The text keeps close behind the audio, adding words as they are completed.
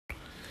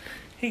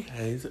Hey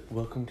guys,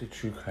 welcome to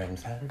True Crime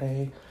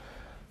Saturday.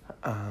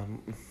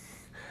 Um,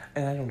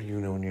 and I don't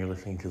even know when you're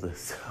listening to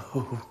this,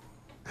 so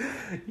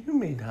you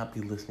may not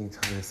be listening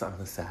to this on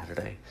a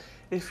Saturday.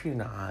 If you're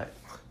not,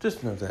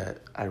 just know that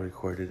I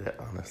recorded it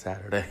on a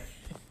Saturday.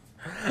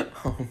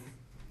 um,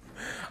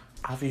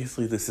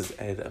 Obviously, this is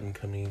Ed. I'm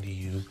coming to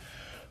you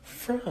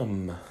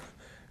from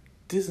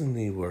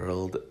Disney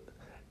World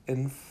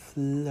in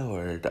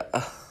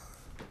Florida.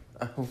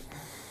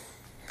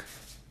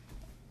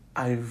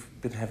 I've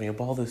been having a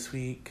ball this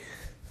week,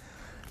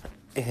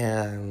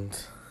 and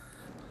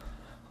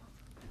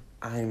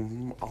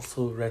I'm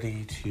also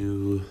ready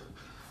to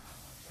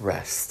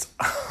rest.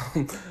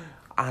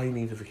 I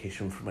need a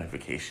vacation for my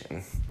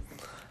vacation.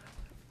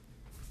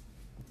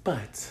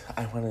 But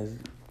I wanted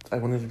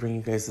to bring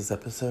you guys this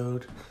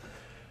episode.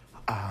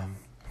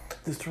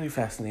 This story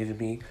fascinated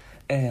me,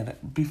 and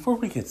before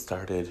we get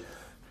started,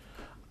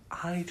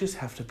 I just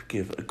have to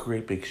give a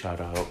great big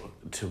shout out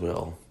to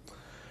Will.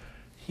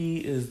 He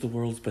is the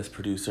world's best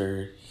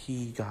producer.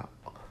 He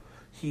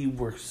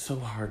worked so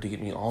hard to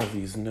get me all of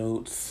these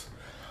notes.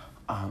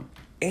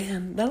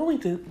 And not only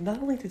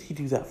did he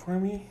do that for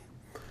me,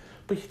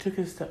 but he took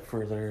it a step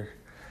further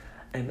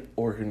and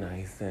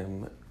organized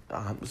them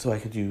so I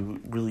could do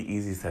really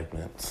easy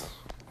segments.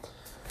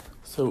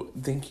 So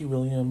thank you,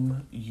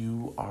 William.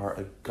 You are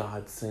a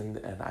godsend,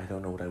 and I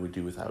don't know what I would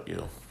do without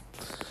you.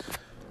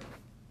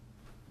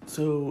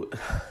 So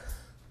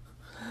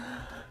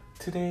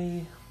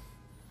today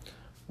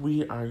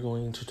we are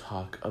going to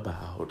talk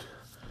about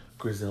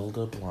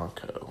Griselda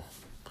Blanco,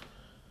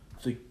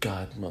 the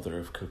godmother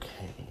of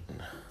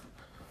cocaine,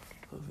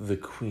 the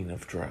queen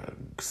of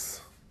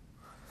drugs,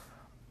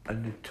 a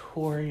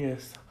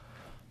notorious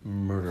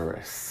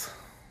murderess,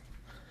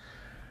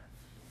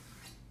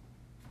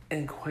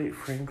 and quite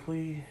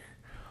frankly,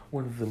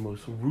 one of the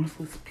most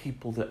ruthless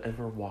people that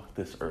ever walked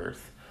this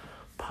earth.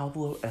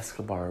 Pablo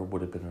Escobar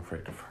would have been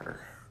afraid of her.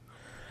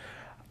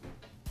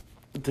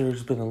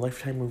 There's been a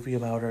Lifetime movie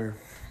about her,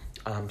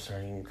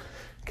 starring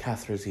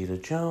Catherine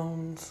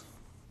Zeta-Jones.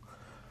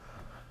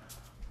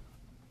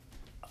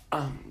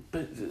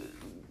 But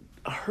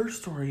her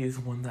story is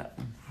one that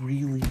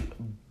really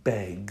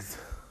begs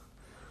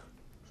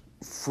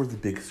for the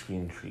big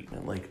screen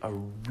treatment, like a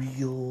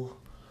real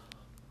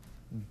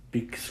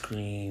big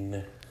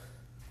screen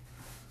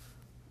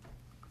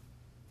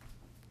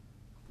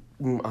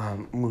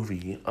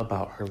movie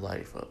about her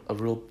life, a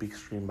real big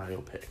screen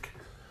biopic.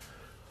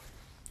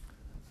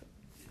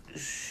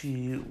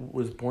 She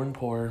was born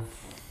poor,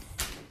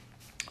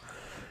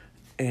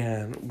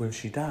 and when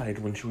she died,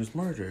 when she was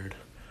murdered,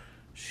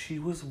 she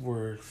was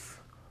worth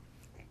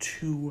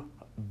 $2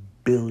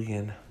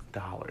 billion.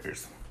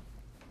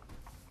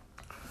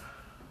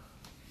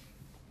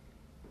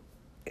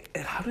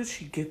 And how did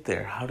she get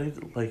there? How did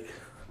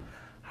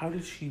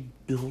she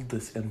build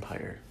this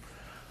empire?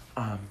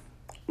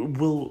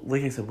 Will,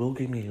 like I said, Will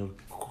gave me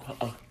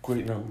a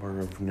great number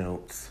of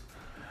notes.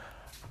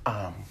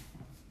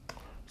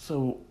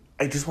 So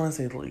I just want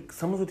to say,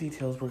 some of the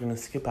details we're going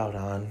to skip out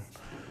on,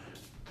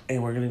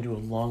 and we're going to do a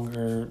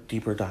longer,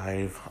 deeper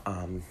dive,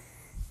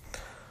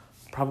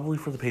 probably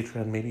for the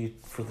Patreon, maybe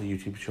for the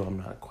YouTube show, I'm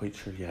not quite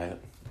sure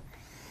yet.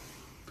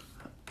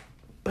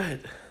 But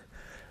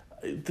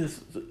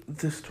this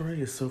story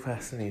is so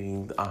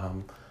fascinating.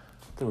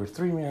 There were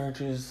 3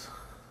 marriages.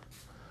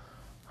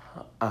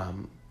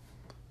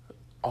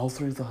 All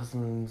 3 of the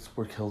husbands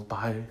were killed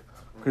by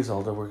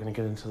Griselda. We're going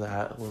to get into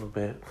that a little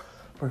bit.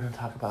 We're going to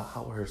talk about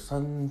how her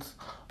sons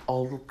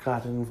all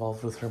got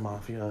involved with her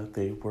mafia.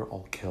 They were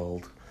all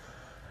killed.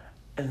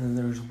 And then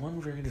there's one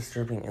very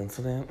disturbing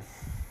incident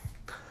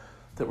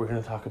that we're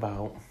going to talk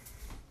about.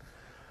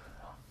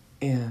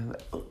 And,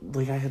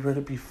 I had read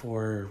it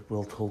before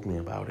Will told me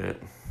about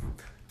it.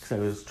 Because I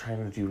was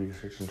trying to do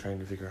research and trying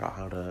to figure out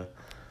how to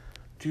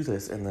do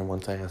this. And then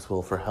once I asked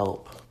Will for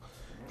help,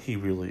 he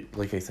really,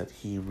 like I said,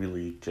 he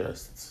really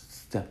just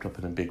stepped up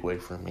in a big way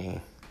for me.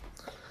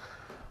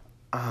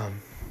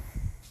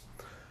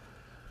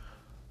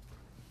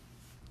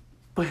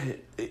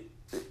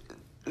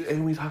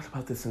 And we talked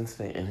about this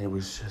incident, and it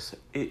was just,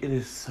 it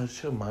is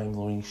such a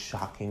mind-blowing,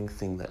 shocking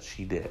thing that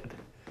she did.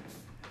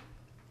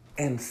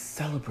 And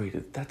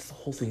celebrated. That's the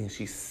whole thing, is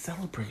she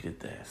celebrated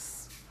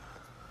this.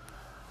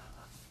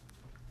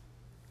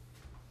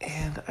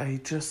 And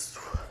I just,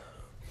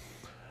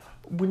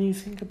 when you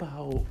think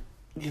about,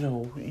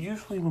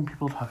 usually when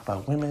people talk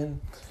about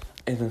women,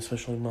 and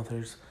especially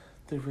mothers,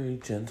 they're very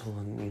gentle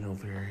and,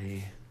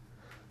 very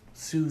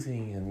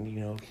soothing and,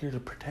 here to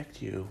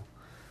protect you.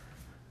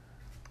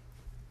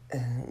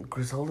 And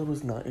Griselda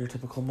was not your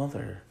typical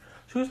mother.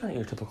 She was not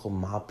your typical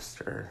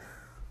mobster.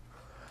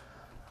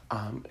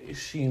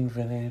 She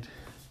invented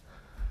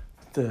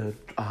the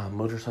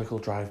motorcycle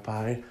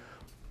drive-by,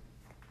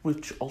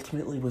 which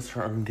ultimately was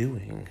her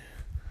undoing.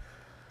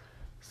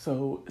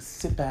 So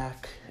sit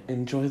back,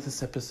 enjoy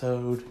this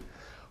episode.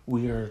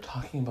 We are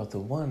talking about the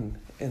one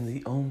and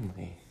the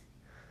only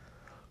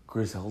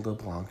Griselda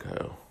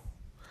Blanco.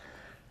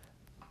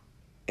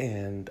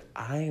 And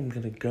I am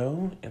gonna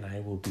go, and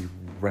I will be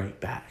right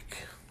back.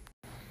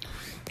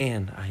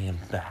 And I am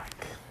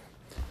back.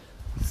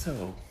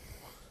 So,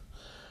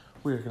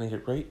 we're gonna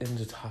get right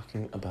into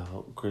talking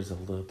about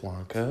Griselda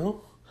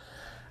Blanco.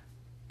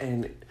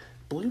 And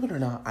believe it or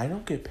not, I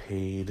don't get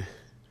paid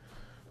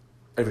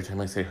every time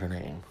I say her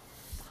name.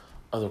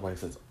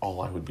 Otherwise, that's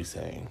all I would be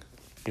saying.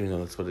 Even though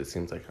that's what it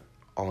seems like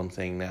all I'm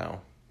saying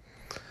now.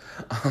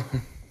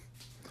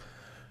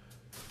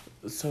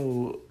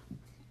 So,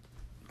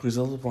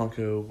 Griselda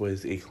Blanco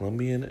was a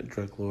Colombian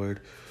drug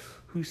lord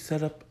who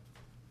set up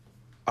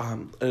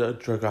a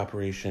drug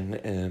operation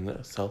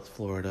in South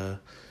Florida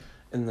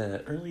in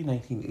the early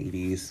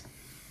 1980s.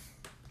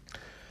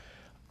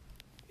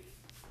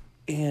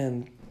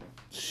 And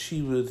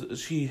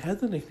she had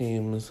the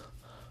nicknames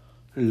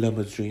La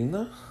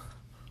Madrina,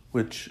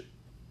 which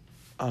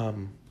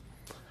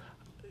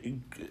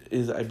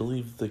is, I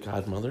believe, the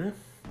godmother.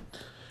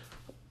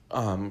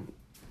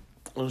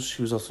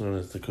 She was also known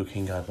as the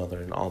cocaine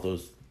godmother and all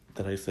those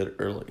that I said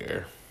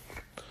earlier.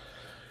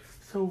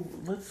 So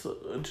let's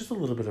just a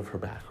little bit of her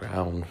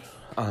background,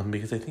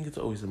 because I think it's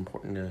always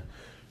important to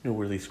know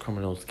where these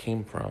criminals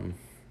came from.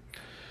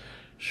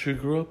 She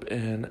grew up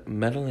in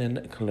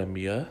Medellin,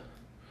 Colombia,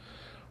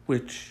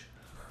 which,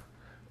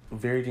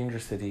 very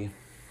dangerous city.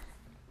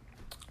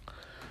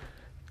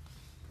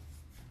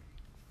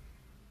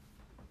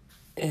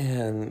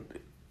 And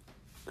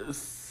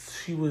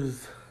she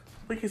was,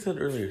 like I said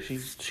earlier,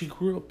 she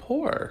grew up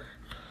poor.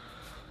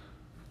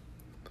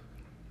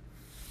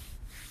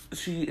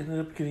 She ended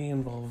up getting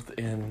involved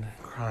in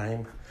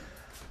crime.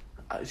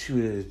 She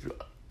would,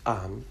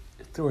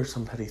 there were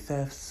some petty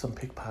thefts, some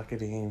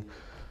pickpocketing.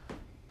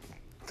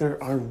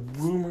 There are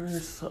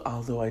rumors,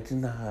 although I did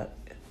not,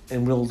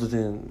 and Will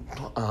didn't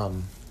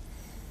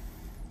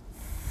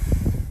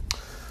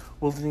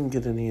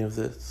get any of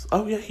this.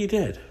 Oh yeah, he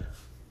did.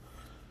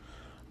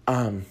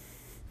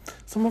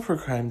 Some of her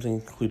crimes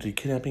included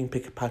kidnapping,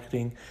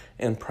 pickpocketing,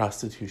 and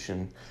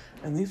prostitution,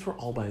 and these were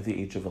all by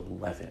the age of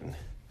 11.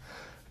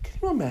 Can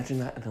you imagine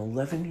that? An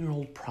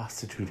 11-year-old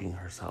prostituting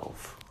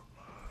herself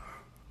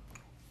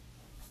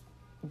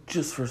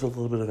just for a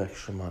little bit of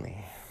extra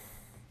money.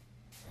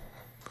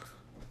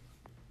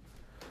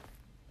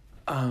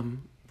 And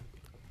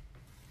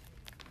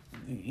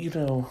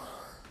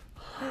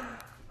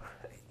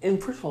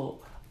first of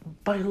all,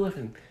 by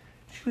 11,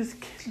 she was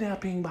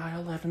kidnapping by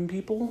 11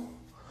 people.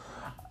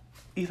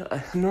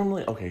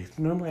 Normally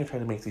I try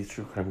to make these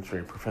true crimes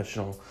very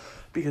professional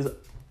because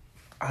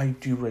I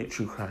do write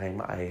true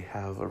crime. I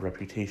have a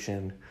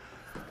reputation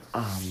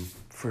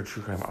for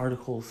true crime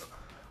articles.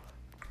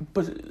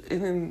 But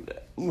in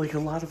like a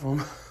lot of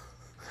them,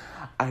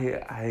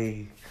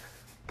 I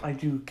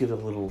do get a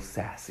little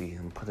sassy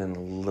and put in a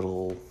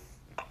little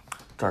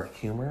dark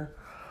humor.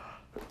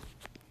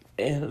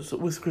 And so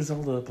with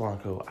Griselda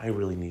Blanco, I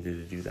really needed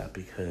to do that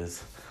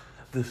because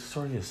the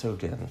story is so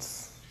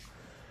dense.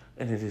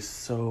 And it is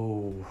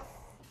so,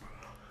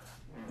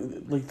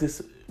 like I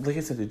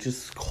said, it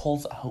just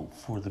calls out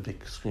for the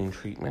big screen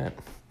treatment.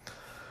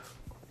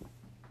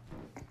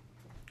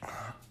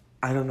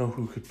 I don't know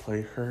who could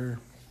play her.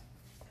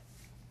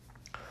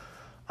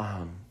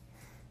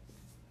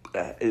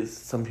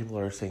 Some people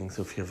are saying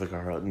Sofia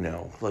Vergara.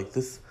 No,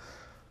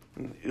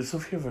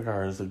 Sofia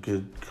Vergara is a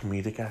good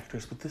comedic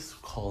actress, but this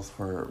calls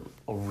for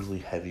a really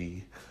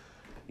heavy,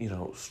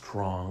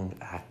 strong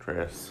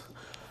actress.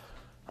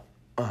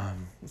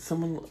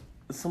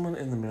 Someone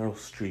in the Meryl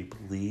Streep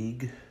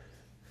league,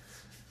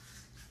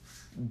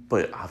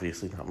 but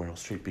obviously not Meryl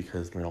Streep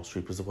because Meryl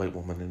Streep is a white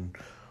woman and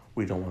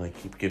we don't want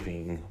to keep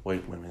giving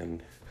white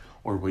women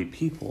or white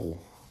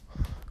people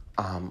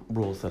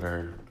roles that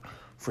are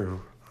for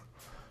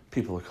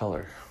people of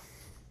color.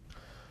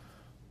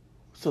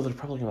 So they're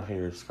probably going to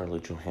hire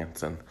Scarlett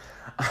Johansson.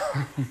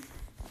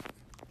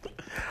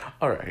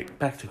 Alright,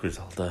 back to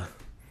Griselda.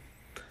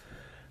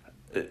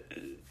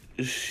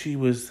 She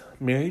was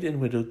married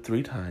and widowed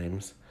 3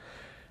 times,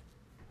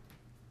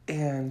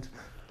 and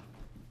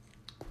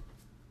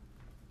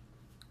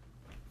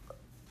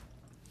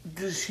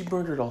she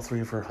murdered all 3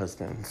 of her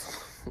husbands.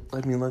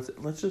 I mean,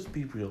 let's just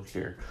be real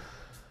here.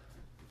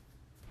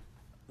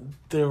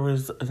 There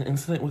was an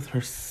incident with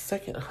her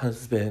second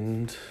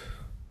husband,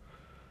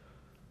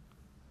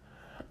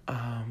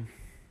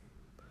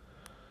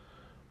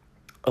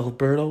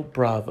 Alberto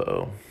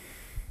Bravo,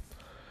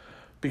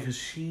 because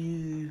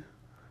she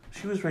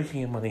was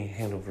raking in money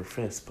hand over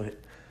fist, but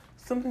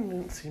something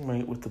didn't seem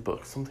right with the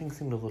book. Something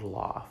seemed a little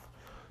off.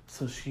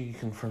 So she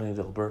confronted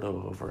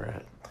Alberto over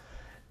it.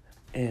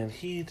 And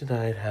he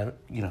denied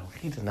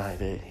he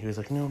denied it. He was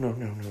like,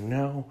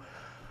 no.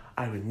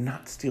 I would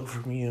not steal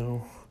from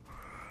you.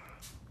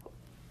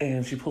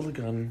 And she pulled a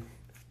gun.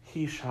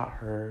 He shot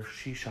her.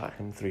 She shot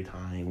him 3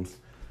 times.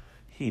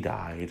 He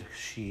died.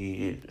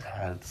 She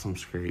had some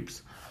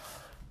scrapes.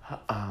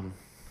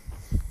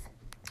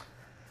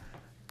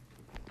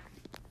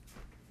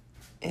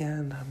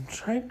 And I'm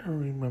trying to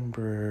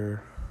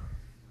remember.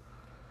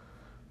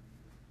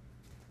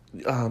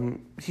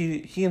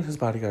 He and his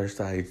bodyguards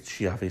died.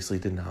 She obviously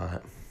did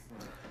not.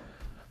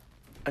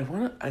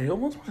 I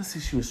almost want to say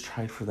she was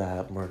tried for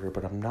that murder,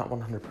 but I'm not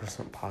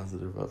 100%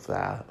 positive of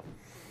that.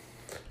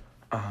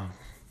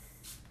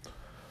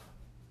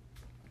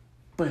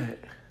 But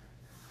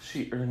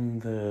she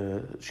earned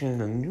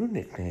a new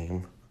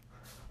nickname,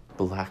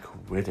 Black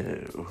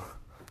Widow.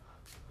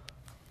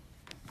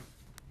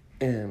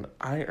 And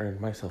I earned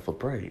myself a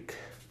break.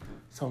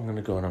 So I'm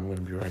gonna go and I'm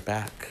gonna be right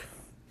back.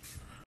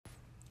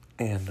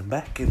 And I'm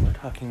back and we're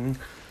talking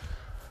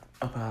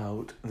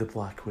about the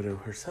Black Widow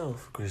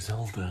herself,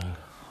 Griselda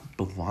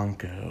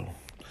Blanco.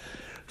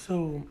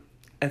 So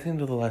at the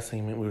end of the last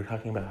segment, we were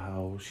talking about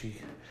how she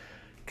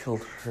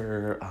killed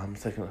her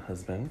second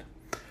husband.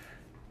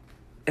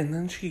 And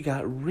then she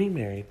got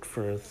remarried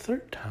for a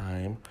third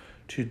time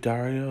to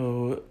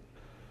Dario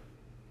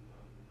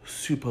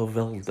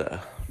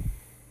Sepulveda.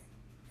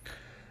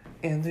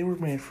 And they were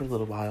married for a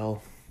little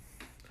while.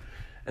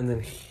 And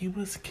then he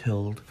was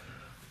killed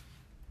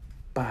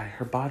by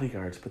her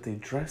bodyguards, but they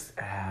dressed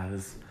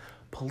as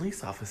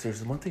police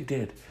officers. And what they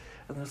did,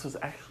 and this was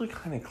actually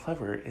kind of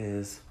clever,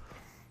 is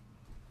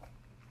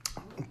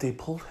they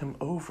pulled him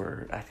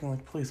over, acting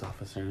like police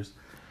officers,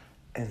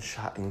 and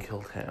shot and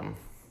killed him.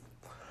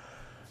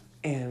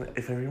 And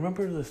if I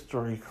remember the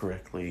story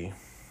correctly,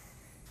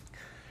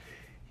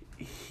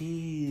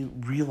 he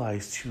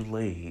realized too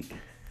late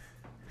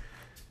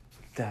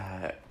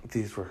that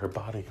these were her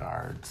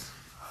bodyguards.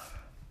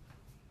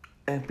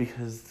 And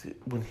because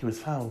when he was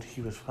found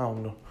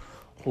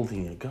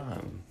holding a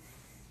gun.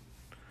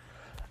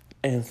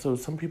 And so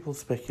some people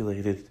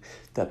speculated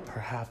that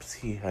perhaps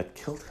he had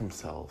killed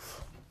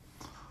himself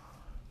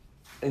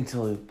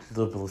until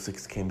the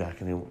ballistics came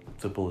back and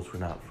the bullets were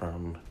not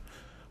from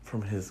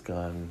his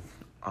gun,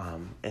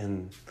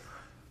 and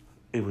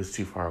it was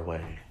too far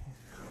away.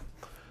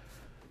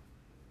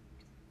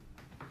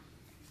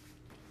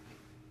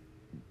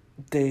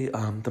 They,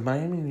 the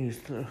Miami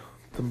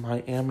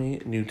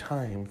New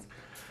Times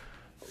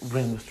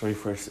ran the story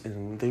first,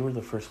 and they were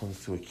the first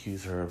ones to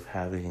accuse her of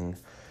having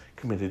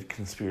committed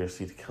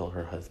conspiracy to kill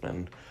her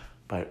husband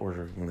by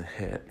ordering the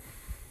hit.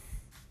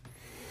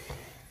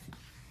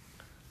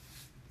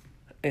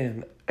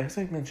 And as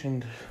I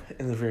mentioned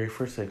in the very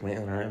first segment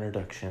in our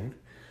introduction,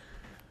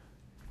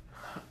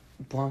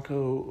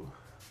 Blanco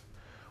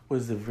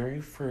was the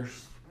very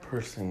first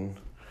person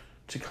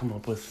to come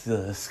up with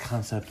this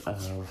concept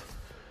of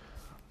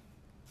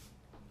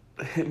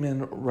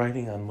hitmen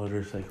riding on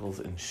motorcycles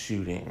and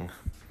shooting.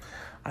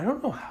 I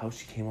don't know how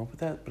she came up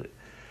with that, but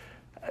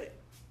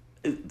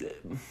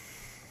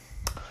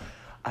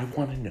I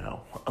want to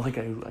know. Like,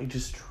 I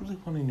just truly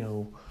want to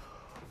know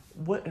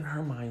what in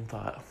her mind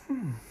thought,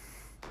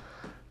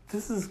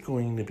 this is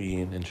going to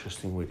be an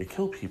interesting way to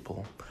kill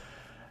people.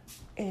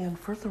 And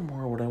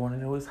furthermore, what I want to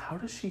know is, how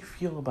does she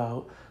feel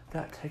about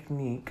that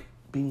technique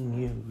being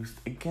used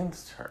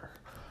against her?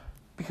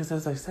 Because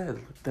as I said,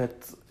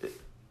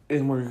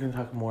 and we're going to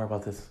talk more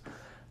about this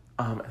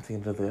at the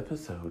end of the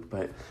episode,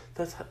 but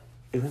that's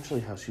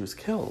eventually how she was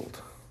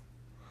killed.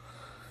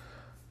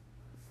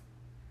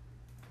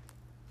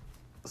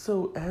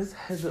 So as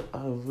head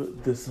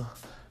of this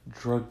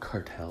drug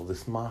cartel,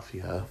 this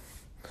mafia,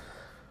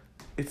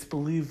 it's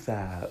believed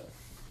that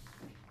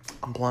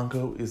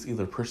Blanco is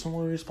either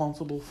personally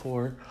responsible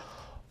for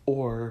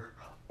or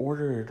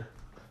ordered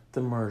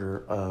the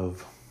murder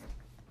of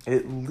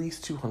at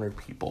least 200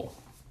 people.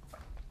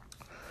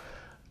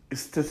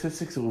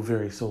 Statistics will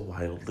vary so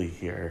wildly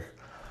here.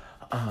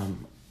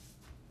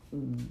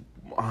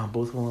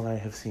 Both Will and I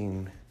have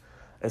seen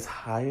as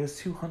high as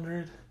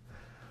 200,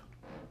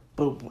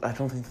 but I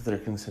don't think that they're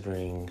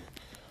considering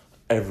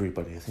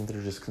everybody. I think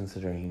they're just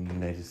considering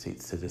United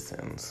States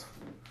citizens.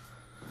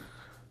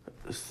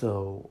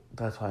 So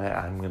that's why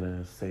I'm going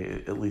to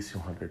say at least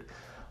 200.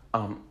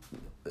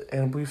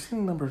 And we've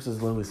seen numbers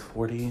as low as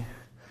 40,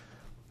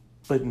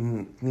 but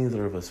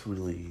neither of us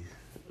really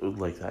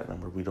like that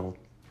number.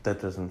 That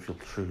doesn't feel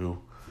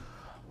true.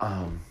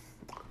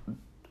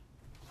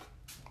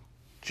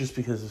 Just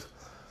because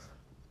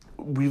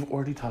we've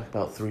already talked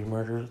about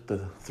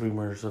the three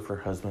murders of her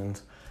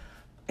husbands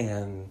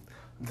and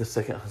the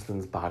second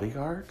husband's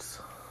bodyguards.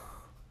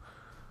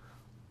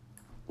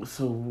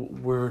 So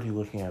we're already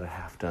looking at a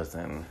half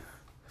dozen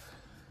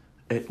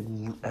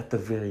at the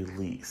very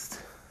least.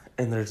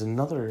 And there's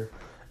another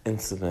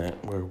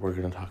incident where we're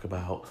going to talk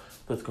about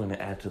that's going to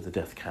add to the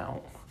death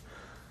count.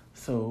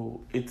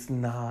 So it's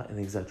not an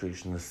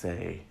exaggeration to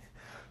say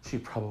she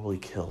probably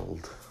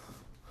killed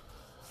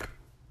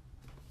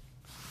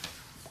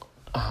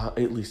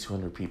at least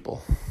 200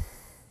 people.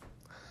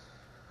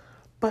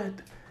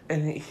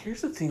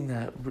 Here's the thing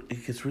that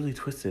it gets really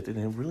twisted and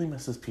it really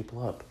messes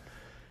people up,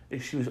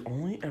 is she was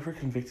only ever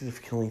convicted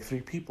of killing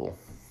 3 people.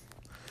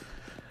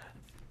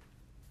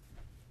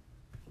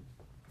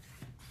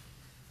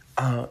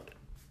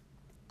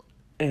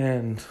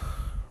 And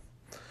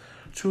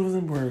 2 of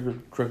them were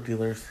drug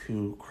dealers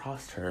who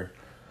crossed her,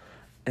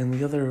 and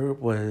the other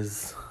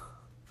was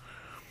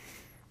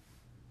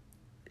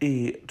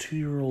a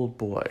 2-year-old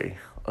boy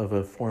of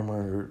a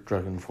former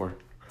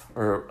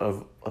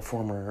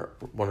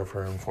one of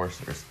her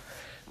enforcers.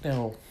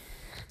 Now,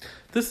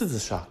 This is a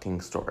shocking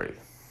story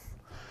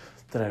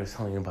that I was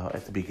telling you about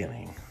at the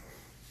beginning.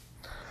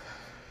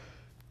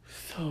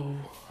 So,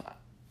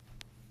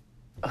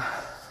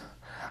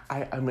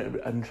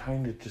 I'm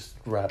trying to just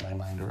wrap my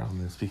mind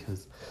around this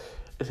because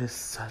it is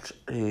such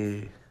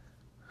a...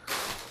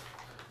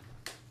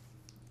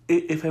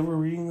 If I were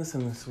reading this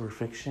and this were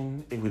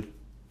fiction, it would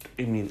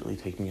immediately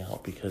take me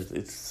out because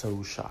it's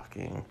so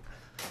shocking.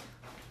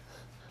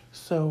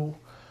 So,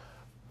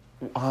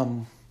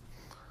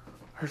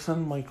 her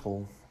son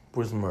Michael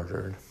was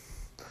murdered,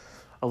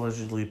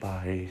 allegedly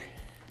by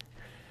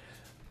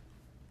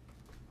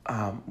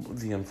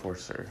the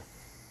enforcer.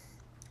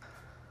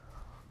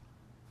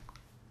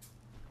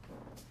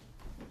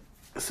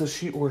 So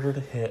she ordered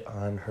a hit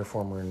on her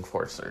former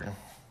enforcer.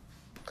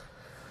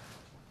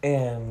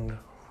 And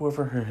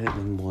whoever her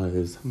hitman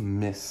was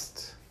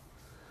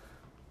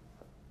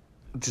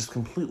just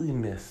completely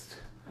missed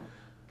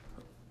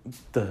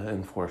the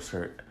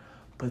enforcer,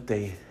 but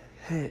they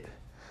hit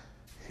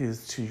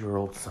his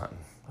 2-year-old son.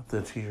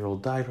 The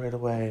 2-year-old died right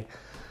away.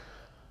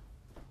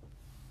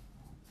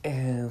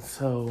 And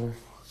so,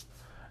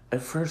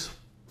 at first,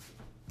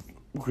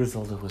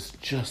 Griselda was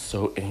just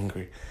so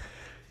angry.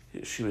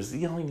 She was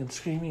yelling and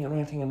screaming and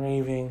ranting and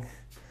raving.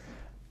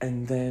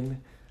 And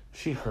then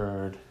she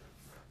heard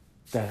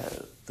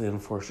that the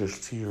enforcer's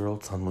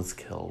 2-year-old son was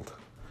killed.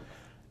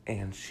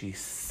 And she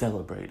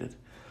celebrated.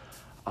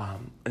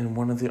 In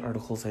one of the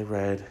articles I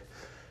read,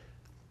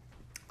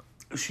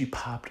 she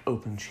popped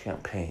open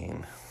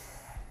champagne.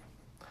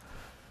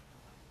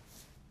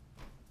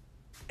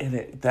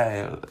 And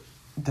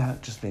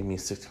that just made me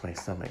sick to my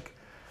stomach.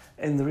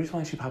 And the reason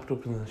why she popped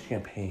open the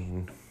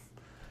champagne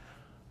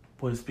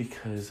was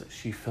because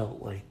she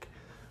felt like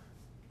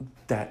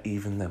that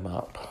evened them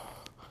up.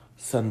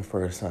 Son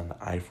for a son,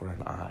 eye for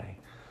an eye,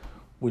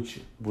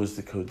 which was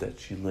the code that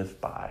she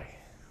lived by.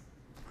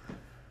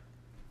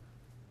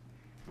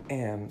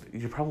 And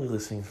you're probably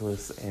listening to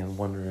this and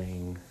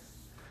wondering,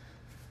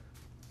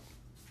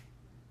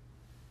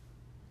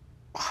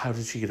 how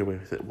did she get away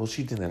with it? Well,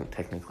 she didn't,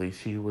 technically.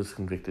 She was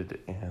convicted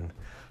and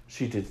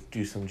she did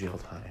do some jail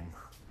time.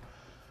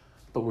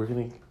 But we're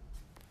going to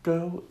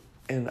go,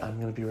 and I'm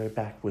going to be right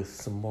back with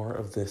some more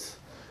of this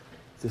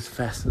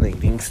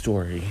fascinating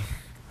story.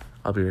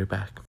 I'll be right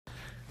back.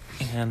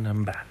 And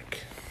I'm back.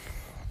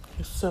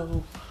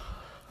 So,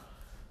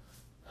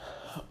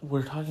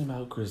 we're talking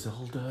about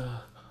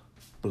Griselda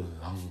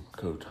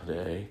Blanco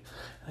today.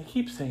 And I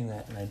keep saying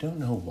that, and I don't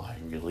know why,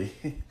 really.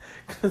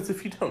 Because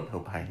if you don't know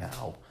by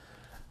now,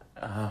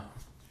 I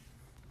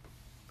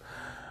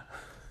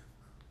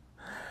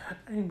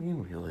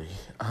mean, really.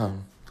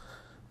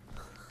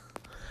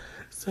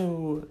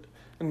 So,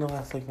 in the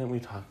last segment, we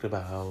talked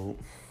about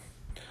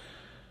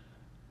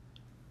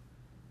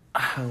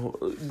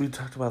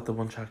the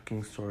one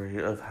shocking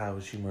story of how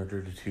she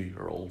murdered a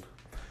 2-year-old.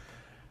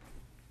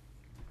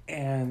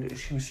 And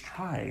she was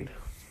tried.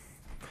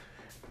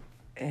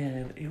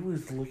 And it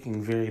was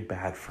looking very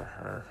bad for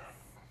her.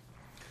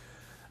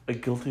 A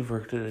guilty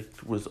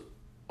verdict was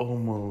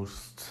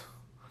almost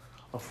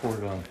a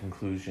foregone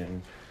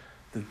conclusion.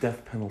 The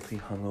death penalty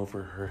hung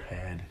over her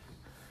head.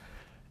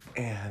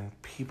 And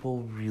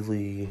people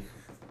really,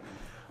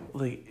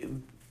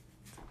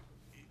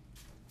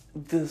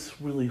 this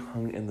really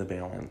hung in the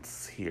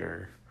balance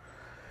here.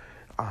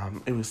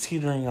 It was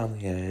teetering on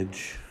the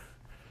edge.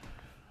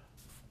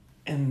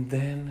 And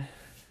then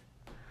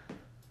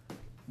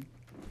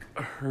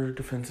her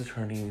defense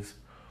attorneys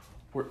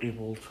were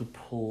able to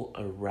pull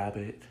a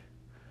rabbit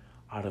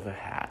out of a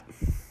hat.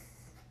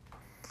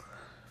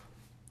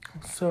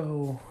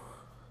 So,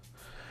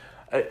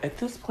 at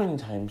this point in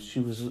time,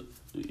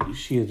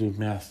 she had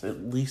amassed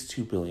at least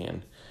 $2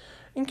 billion.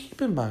 And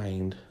keep in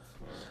mind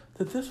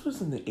that this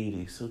was in the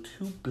 80s, so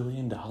 $2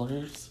 billion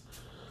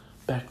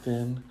back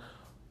then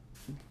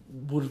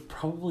would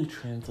probably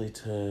translate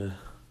to,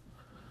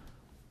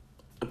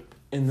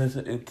 and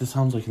this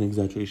sounds like an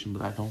exaggeration,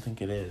 but I don't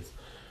think it is.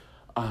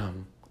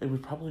 It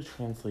would probably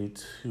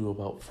translate to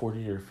about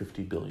 $40 or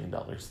 $50 billion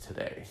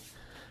today.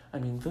 I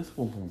mean, this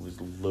woman was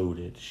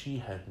loaded. She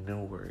had no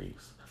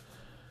worries.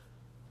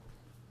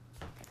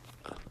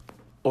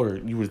 Or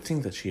you would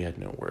think that she had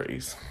no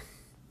worries.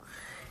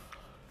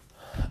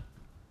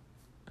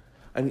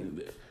 I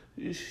mean,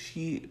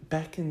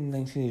 back in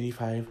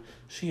 1985,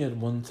 she had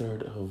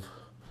 1/3 of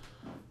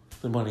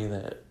the money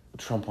that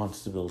Trump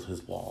wants to build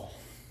his wall.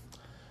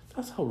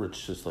 That's how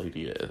rich this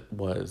lady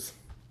was.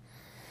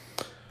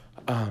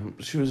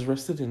 She was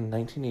arrested in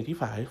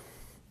 1985,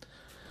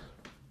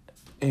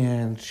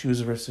 and she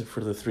was arrested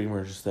for the 3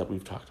 murders that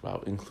we've talked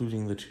about,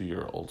 including the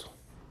 2-year-old.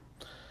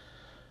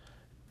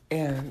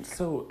 And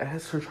so,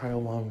 as her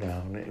trial wound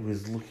down, it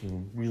was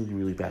looking really,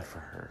 really bad for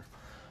her.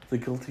 The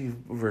guilty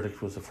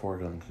verdict was a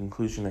foregone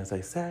conclusion, as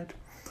I said.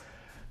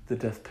 The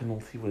death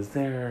penalty was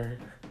there,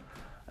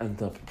 and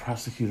the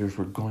prosecutors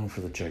were going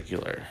for the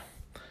jugular.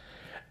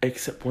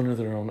 Except one of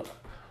their own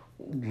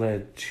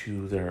led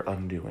to their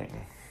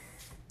undoing.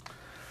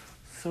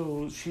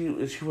 So she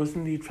was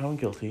indeed found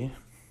guilty.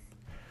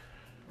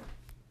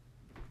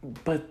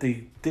 But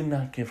they did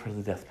not give her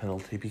the death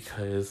penalty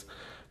because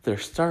their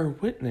star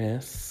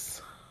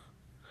witness,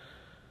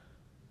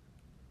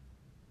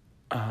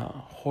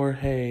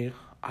 Jorge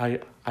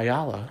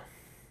Ayala,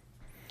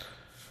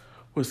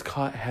 was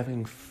caught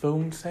having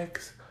phone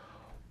sex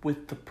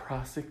with the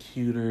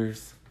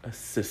prosecutor's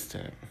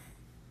assistant.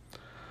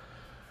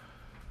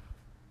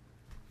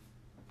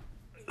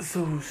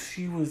 So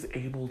she was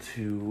able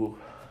to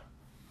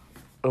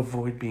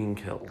avoid being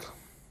killed.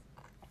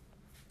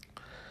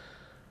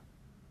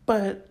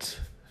 But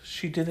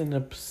she did end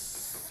up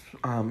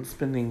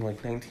spending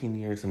like 19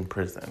 years in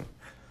prison.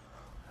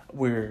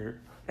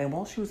 And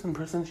while she was in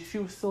prison, she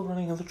was still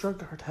running the drug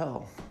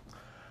cartel.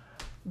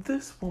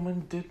 This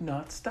woman did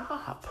not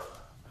stop.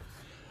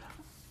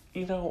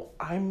 You know,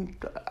 I'm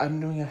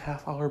doing a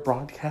half-hour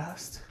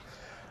broadcast,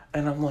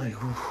 and I'm like,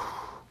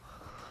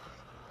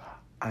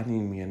 I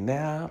need me a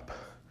nap.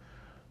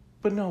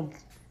 But no,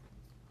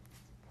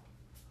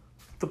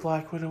 the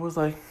Black Widow was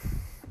like,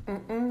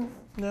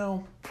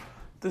 no,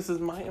 this is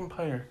my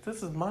empire.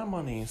 This is my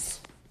monies.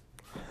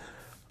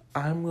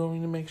 I'm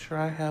going to make sure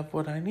I have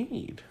what I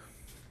need.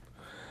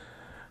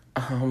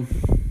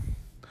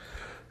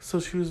 So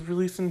she was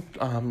released in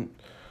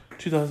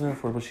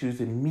 2004, but she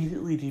was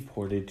immediately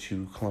deported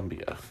to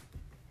Colombia.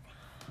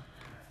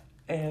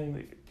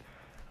 And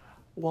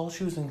while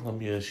she was in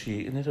Colombia,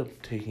 she ended up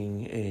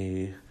taking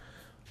a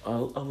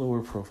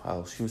lower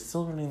profile. She was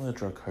still running the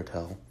drug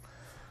cartel.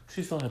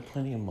 She still had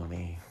plenty of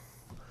money.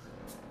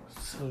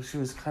 So she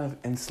was kind of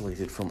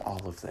insulated from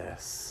all of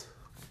this.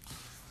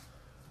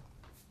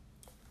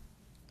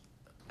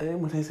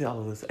 And when I say all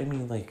of this, I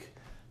mean, like,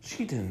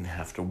 she didn't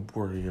have to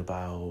worry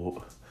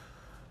about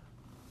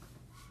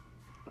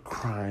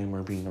crime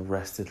or being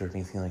arrested or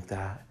anything like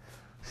that.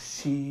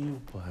 She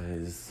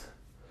was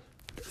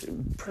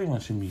pretty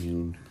much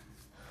immune.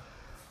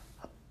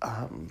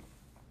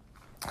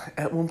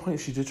 At one point,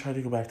 she did try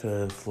to go back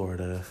to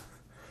Florida,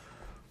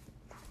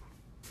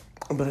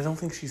 but I don't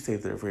think she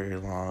stayed there very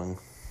long.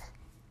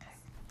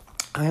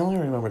 I only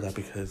remember that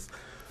because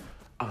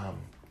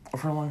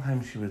for a long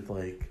time she would,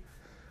 like,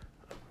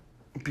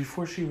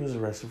 before she was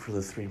arrested for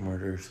the 3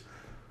 murders,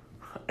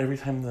 every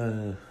time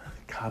the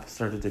cops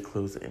started to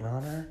close in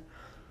on her,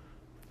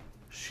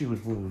 she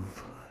would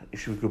move.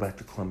 She would go back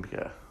to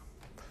Colombia.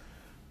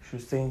 She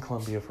would stay in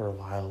Colombia for a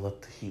while,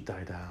 let the heat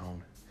die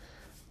down,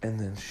 and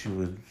then she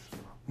would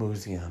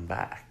mosey on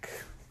back.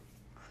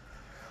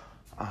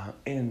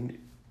 And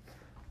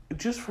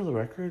just for the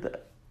record,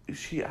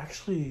 she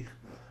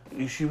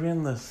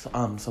ran this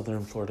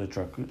Southern Florida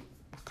drug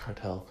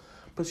cartel,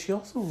 but she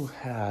also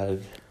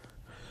had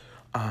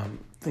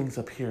things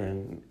up here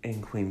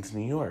in Queens,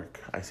 New York.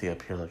 I say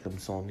up here like I'm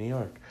still in New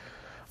York.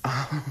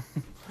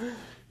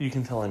 You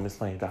can tell I miss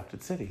my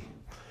adopted city.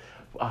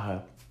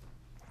 But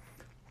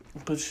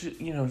she,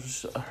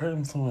 just her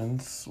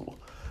influence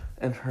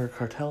and her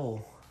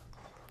cartel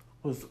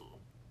was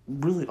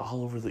really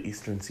all over the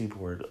Eastern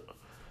Seaboard.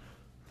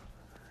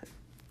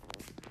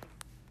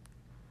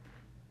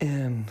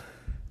 And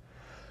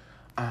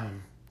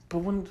but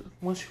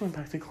once she went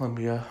back to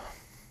Colombia,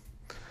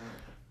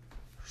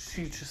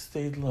 she just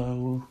stayed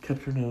low,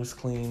 kept her nose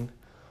clean.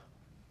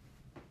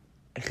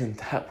 And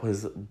that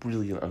was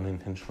really an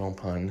unintentional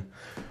pun.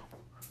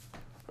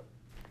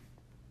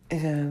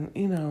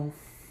 And,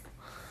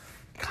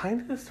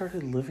 kind of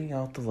started living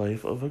out the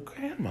life of a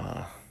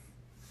grandma.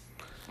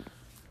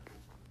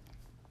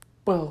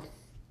 Well,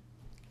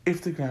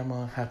 if the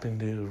grandma happened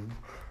to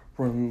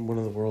run one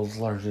of the world's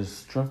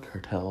largest drug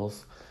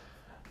cartels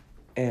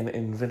and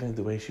invented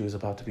the way she was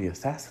about to be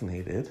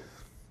assassinated,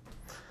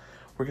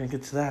 we're going to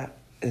get to that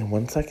in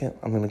 1 second.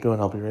 I'm going to go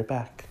and I'll be right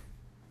back.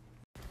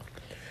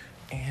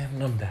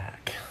 And I'm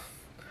back.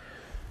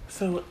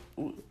 So,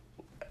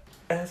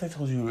 as I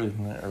told you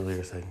in the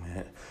earlier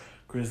segment,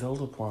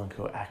 Griselda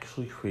Blanco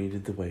actually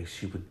created the way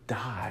she would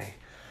die.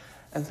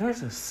 And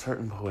there's a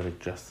certain poetic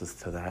justice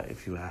to that,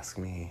 if you ask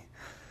me.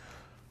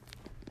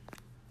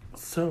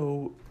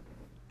 So,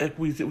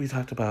 we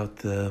talked about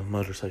the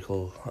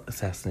motorcycle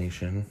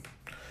assassination.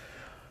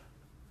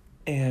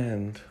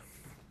 And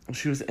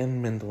she was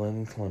in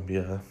Medellin,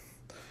 Colombia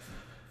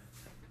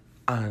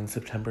on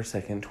September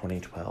 2nd,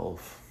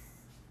 2012.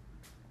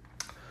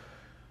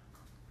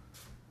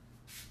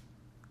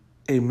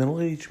 A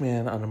middle-aged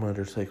man on a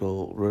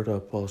motorcycle rode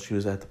up while she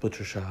was at the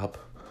butcher shop,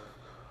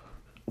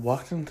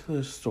 walked into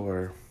the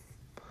store,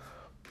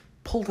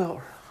 pulled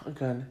out a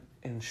gun,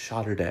 and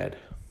shot her dead.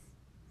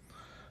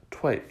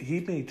 Twice. He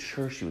made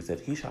sure she was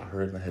dead. He shot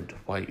her in the head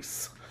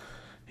twice.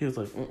 He was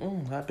like,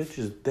 that bitch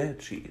is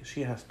dead.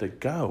 She has to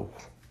go.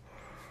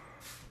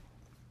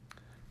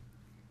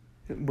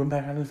 Went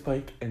back on his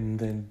bike and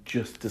then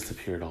just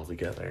disappeared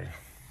altogether.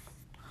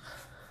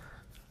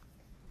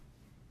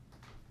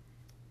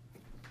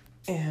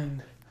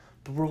 And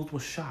the world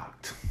was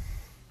shocked.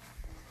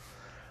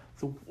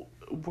 The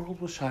world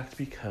was shocked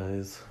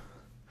because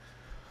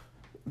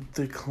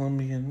the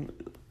Colombian,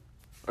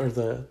 or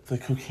the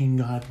cocaine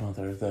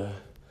godmother,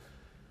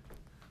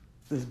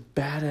 this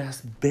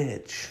badass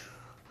bitch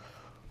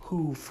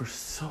who for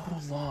so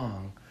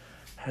long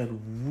had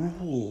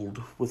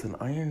ruled with an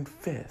iron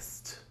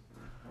fist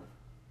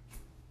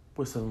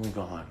was suddenly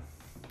gone.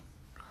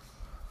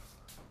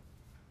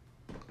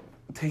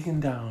 Taken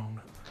down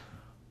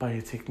by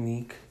a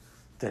technique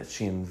that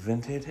she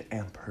invented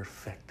and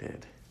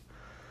perfected.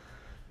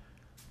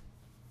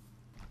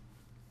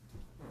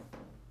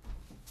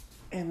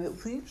 And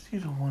it leaves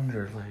you to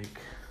wonder, like,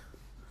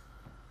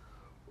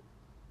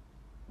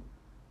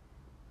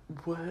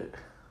 what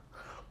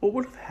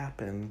would have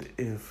happened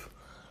if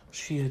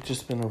she had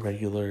just been a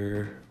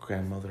regular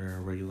grandmother,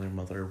 a regular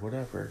mother,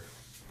 whatever?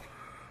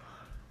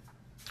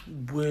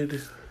 Would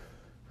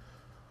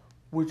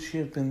she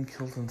have been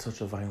killed in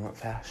such a violent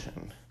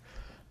fashion?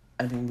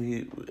 I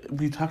mean,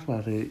 we talked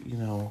about it, you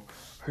know,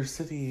 her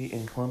city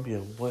in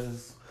Colombia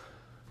was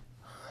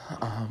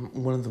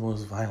one of the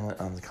most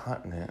violent on the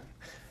continent,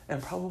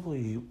 and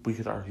probably, we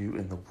could argue,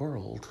 in the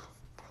world.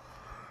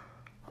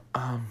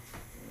 But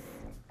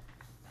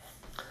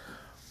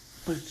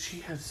she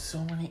had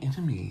so many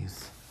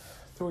enemies.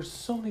 There were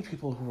so many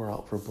people who were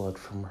out for blood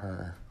from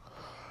her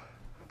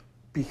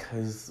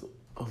because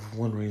of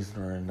one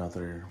reason or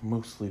another,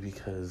 mostly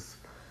because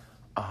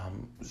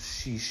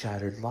she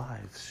shattered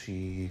lives.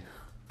 She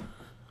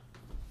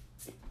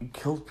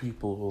killed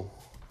people.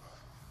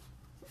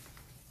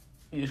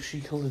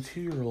 She killed a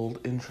 2-year-old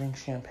and drank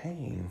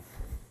champagne.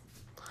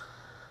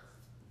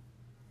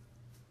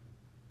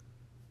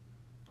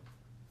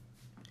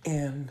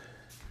 And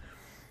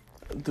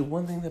the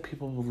one thing that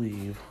people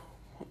believe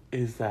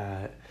is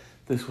that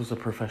this was a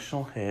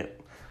professional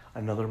hit.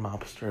 Another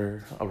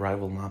mobster, a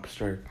rival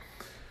mobster,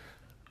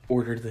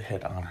 ordered the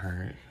hit on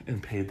her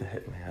and paid the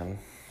hitman.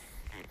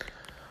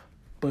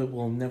 But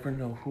we'll never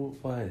know who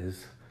it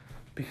was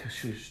because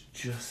she was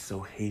just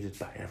so hated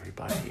by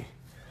everybody.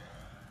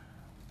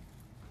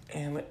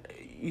 And,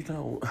 you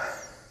know,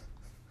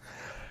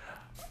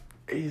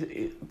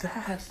 that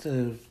has to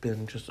have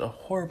been just a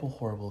horrible,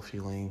 horrible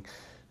feeling,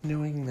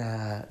 knowing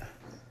that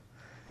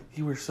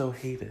you were so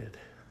hated.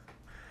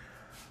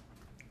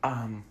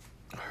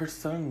 Her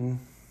son,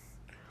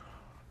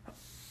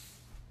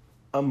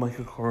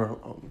 Michael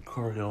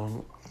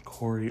Corleone,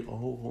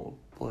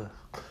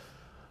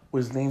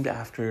 was named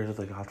after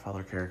the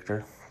Godfather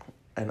character,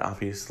 and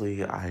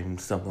obviously I'm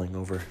stumbling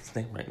over his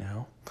name right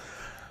now.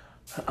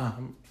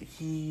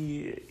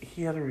 He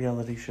had a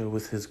reality show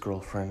with his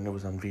girlfriend. It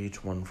was on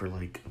VH1 for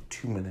like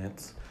 2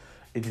 minutes.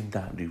 It did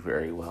not do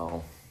very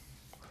well,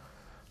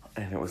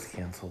 and it was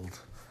canceled.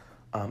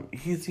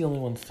 He's the only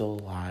one still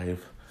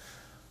alive.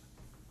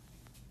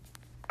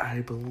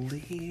 I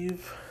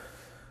believe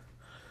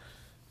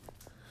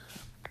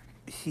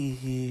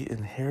he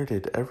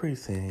inherited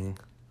everything.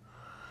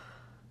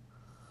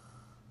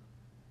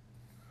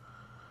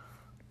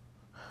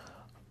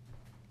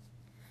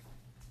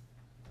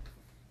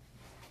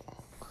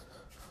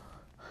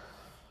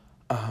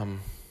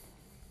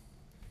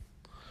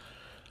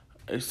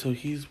 So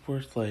he's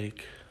worth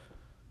like...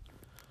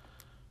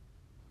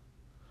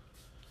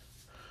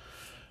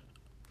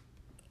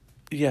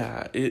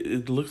 Yeah,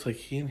 it looks like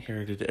he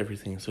inherited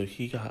everything, so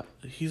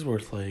he's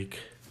worth like...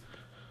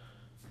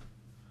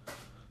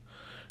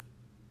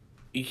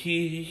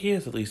 He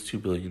has at least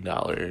 $2 billion.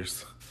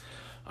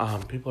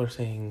 People are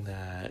saying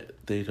that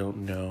they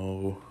don't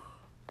know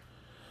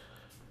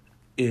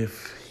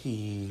if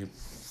he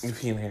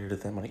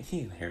inherited that money.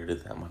 He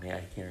inherited that money,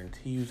 I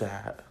guarantee you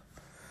that.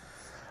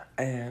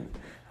 And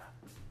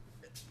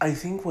I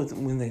think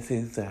when they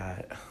say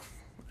that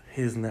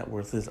his net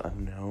worth is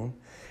unknown,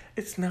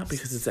 it's not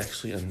because it's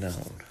actually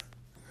unknown.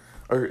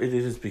 Or it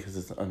is because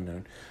it's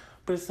unknown.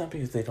 But it's not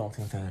because they don't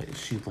think that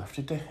she left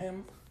it to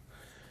him.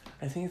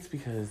 I think it's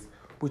because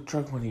with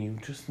drug money, you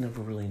just never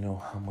really know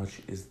how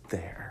much is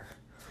there.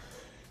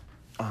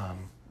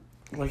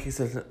 Like he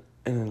said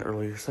in an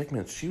earlier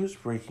segment, she was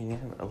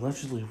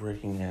allegedly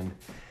breaking in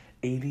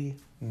 $80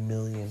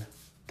 million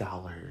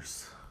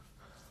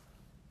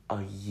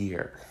a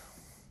year.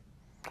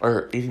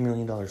 Or $80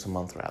 million a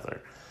month,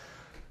 rather.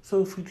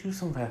 So if we do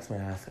some fast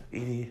math,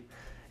 80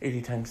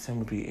 times 10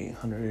 would be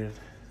 800.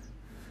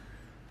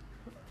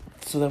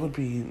 So that would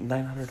be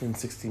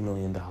 $960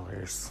 million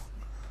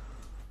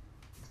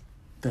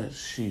that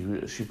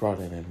she brought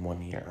in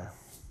 1 year.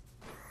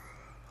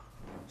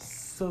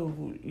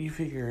 So you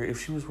figure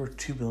if she was worth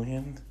 $2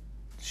 billion,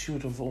 she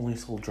would have only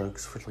sold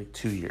drugs for like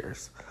 2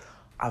 years.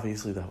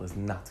 Obviously, that was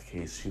not the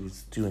case. She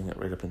was doing it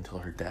right up until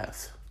her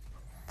death.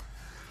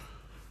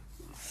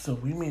 So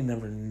we may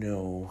never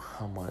know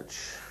how much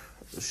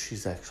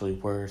she's actually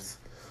worth,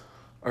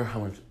 or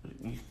how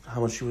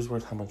much she was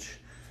worth, how much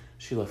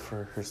she left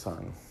for her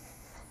son.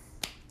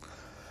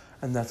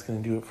 And that's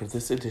going to do it for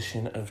this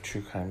edition of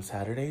True Crime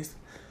Saturdays.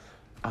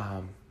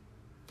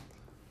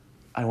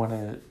 I want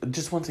to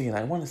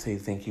say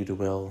thank you to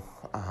Will.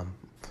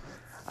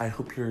 I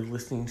hope you're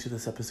listening to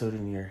this episode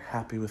and you're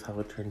happy with how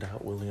it turned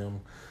out,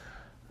 William.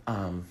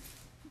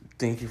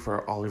 Thank you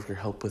for all of your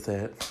help with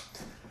it.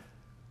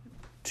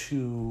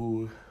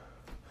 To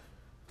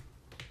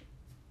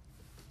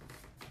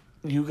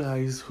you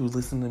guys who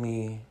listen to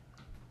me,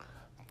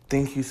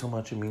 Thank you so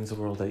much. It means the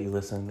world that you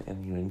listen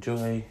and you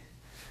enjoy.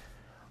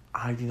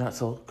 I do not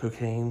sell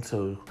cocaine,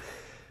 so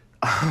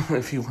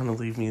if you want to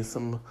leave me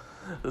some,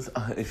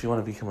 if you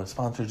want to become a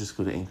sponsor, just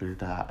go to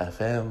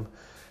anchor.fm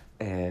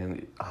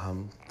and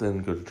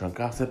then go to Drunk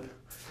Gossip,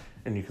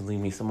 and you can leave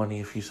me some money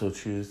if you so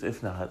choose.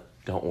 If not,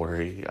 don't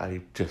worry.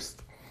 I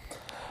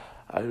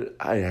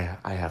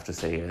have to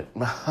say it.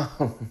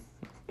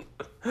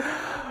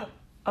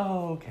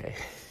 Okay.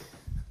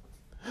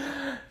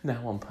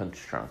 Now I'm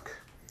punch drunk,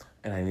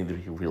 and I need to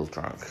be real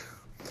drunk.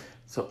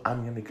 So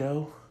I'm gonna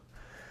go.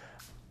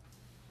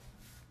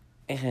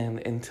 And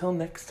until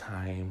next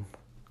time,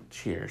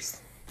 cheers.